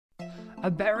A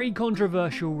very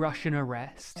controversial Russian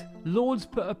arrest, Lords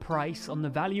put a price on the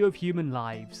value of human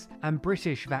lives, and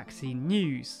British vaccine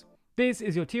news. This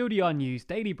is your TLDR News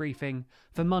daily briefing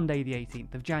for Monday the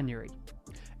 18th of January.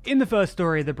 In the first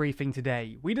story of the briefing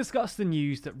today, we discuss the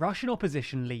news that Russian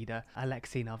opposition leader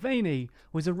Alexei Navalny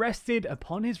was arrested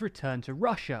upon his return to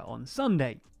Russia on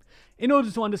Sunday. In order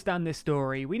to understand this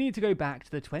story, we need to go back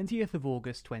to the 20th of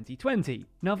August 2020.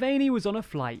 Navalny was on a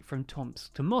flight from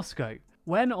Tomsk to Moscow.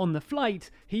 When on the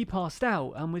flight, he passed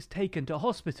out and was taken to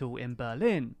hospital in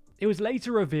Berlin. It was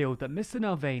later revealed that Mr.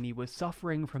 Navalny was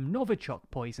suffering from Novichok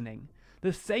poisoning,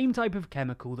 the same type of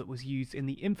chemical that was used in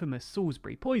the infamous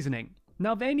Salisbury poisoning.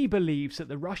 Navalny believes that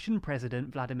the Russian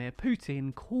President Vladimir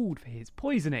Putin called for his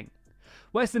poisoning.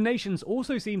 Western nations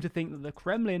also seem to think that the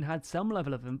Kremlin had some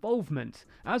level of involvement,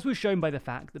 as was shown by the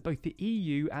fact that both the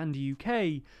EU and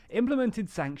UK implemented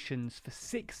sanctions for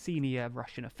 6 senior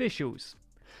Russian officials.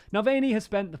 Navalny has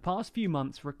spent the past few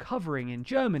months recovering in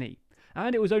Germany,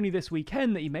 and it was only this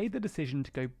weekend that he made the decision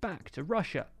to go back to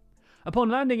Russia. Upon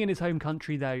landing in his home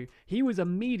country though, he was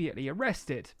immediately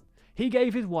arrested. He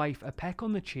gave his wife a peck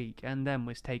on the cheek and then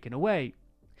was taken away.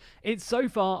 It's so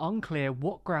far unclear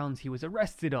what grounds he was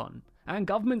arrested on, and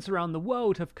governments around the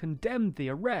world have condemned the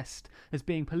arrest as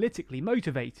being politically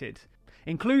motivated,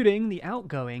 including the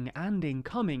outgoing and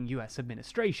incoming US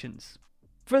administrations.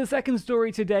 For the second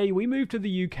story today, we move to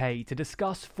the UK to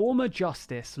discuss former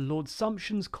Justice Lord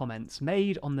Sumption's comments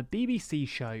made on the BBC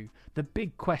show The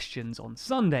Big Questions on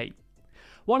Sunday.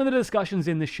 One of the discussions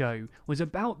in the show was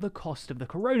about the cost of the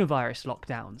coronavirus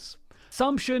lockdowns.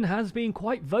 Sumption has been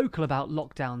quite vocal about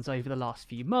lockdowns over the last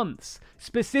few months,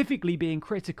 specifically being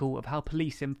critical of how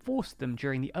police enforced them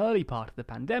during the early part of the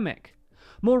pandemic.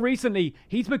 More recently,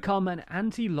 he's become an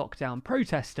anti-lockdown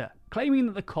protester, claiming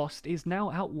that the cost is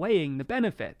now outweighing the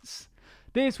benefits.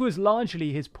 This was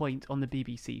largely his point on the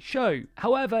BBC show.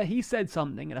 However, he said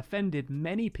something that offended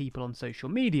many people on social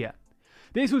media.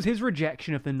 This was his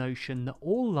rejection of the notion that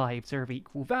all lives are of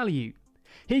equal value.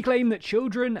 He claimed that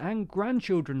children and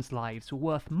grandchildren's lives were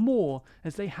worth more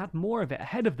as they had more of it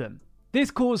ahead of them. This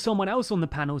caused someone else on the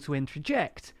panel to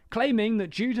interject, claiming that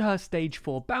due to her stage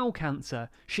 4 bowel cancer,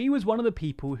 she was one of the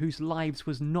people whose lives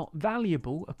was not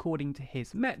valuable according to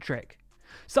his metric.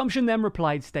 Sumption then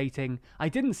replied stating, "I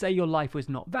didn't say your life was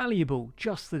not valuable,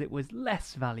 just that it was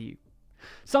less value."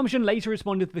 Sumption later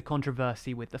responded to the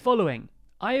controversy with the following: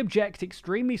 "I object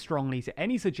extremely strongly to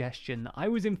any suggestion that I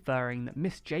was inferring that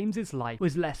Miss James's life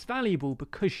was less valuable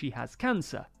because she has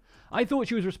cancer. I thought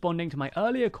she was responding to my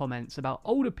earlier comments about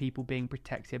older people being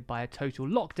protected by a total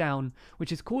lockdown,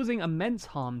 which is causing immense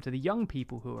harm to the young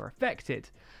people who are affected.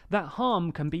 That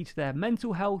harm can be to their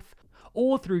mental health,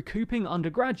 or through cooping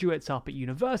undergraduates up at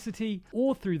university,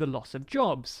 or through the loss of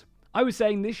jobs. I was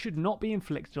saying this should not be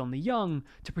inflicted on the young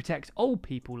to protect old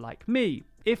people like me.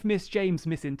 If Miss James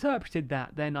misinterpreted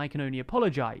that, then I can only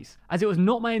apologise, as it was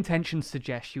not my intention to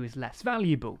suggest she was less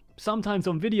valuable. Sometimes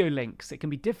on video links, it can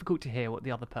be difficult to hear what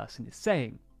the other person is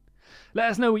saying." Let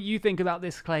us know what you think about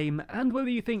this claim, and whether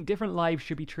you think different lives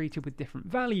should be treated with different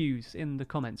values in the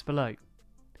comments below.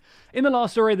 In the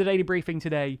last story of the daily briefing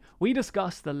today, we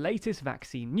discuss the latest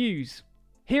vaccine news.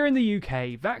 Here in the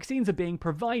UK, vaccines are being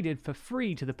provided for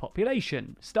free to the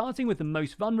population, starting with the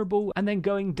most vulnerable and then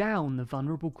going down the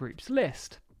vulnerable groups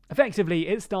list. Effectively,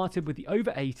 it started with the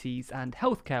over 80s and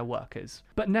healthcare workers,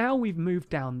 but now we've moved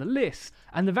down the list,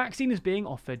 and the vaccine is being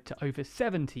offered to over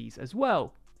 70s as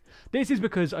well. This is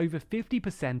because over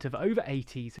 50% of over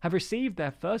 80s have received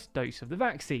their first dose of the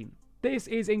vaccine. This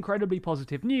is incredibly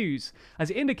positive news,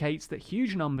 as it indicates that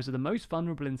huge numbers of the most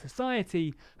vulnerable in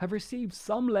society have received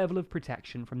some level of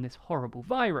protection from this horrible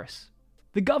virus.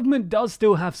 The government does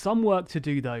still have some work to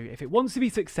do though if it wants to be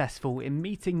successful in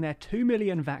meeting their 2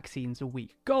 million vaccines a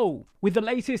week goal, with the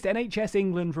latest NHS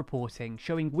England reporting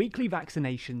showing weekly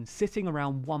vaccinations sitting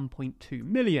around 1.2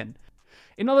 million.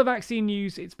 In other vaccine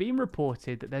news, it's been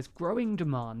reported that there's growing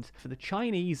demand for the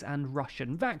Chinese and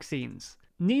Russian vaccines.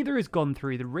 Neither has gone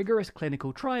through the rigorous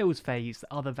clinical trials phase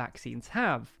that other vaccines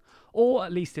have, or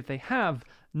at least if they have,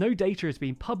 no data has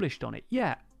been published on it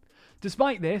yet.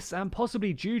 Despite this, and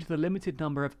possibly due to the limited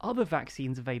number of other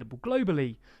vaccines available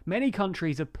globally, many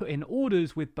countries have put in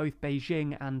orders with both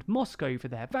Beijing and Moscow for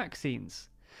their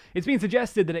vaccines. It's been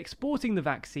suggested that exporting the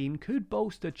vaccine could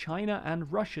bolster China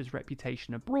and Russia's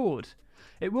reputation abroad.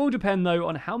 It will depend though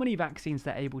on how many vaccines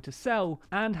they're able to sell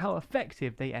and how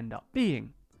effective they end up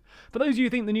being. For those of you who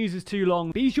think the news is too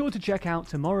long, be sure to check out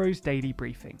tomorrow's daily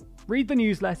briefing. Read the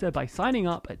newsletter by signing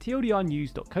up at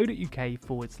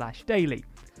tldrnews.co.uk/daily.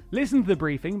 Listen to the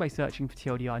briefing by searching for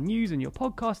TLDR News in your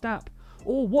podcast app,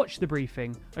 or watch the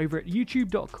briefing over at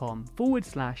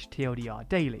youtube.com/TLDR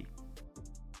Daily.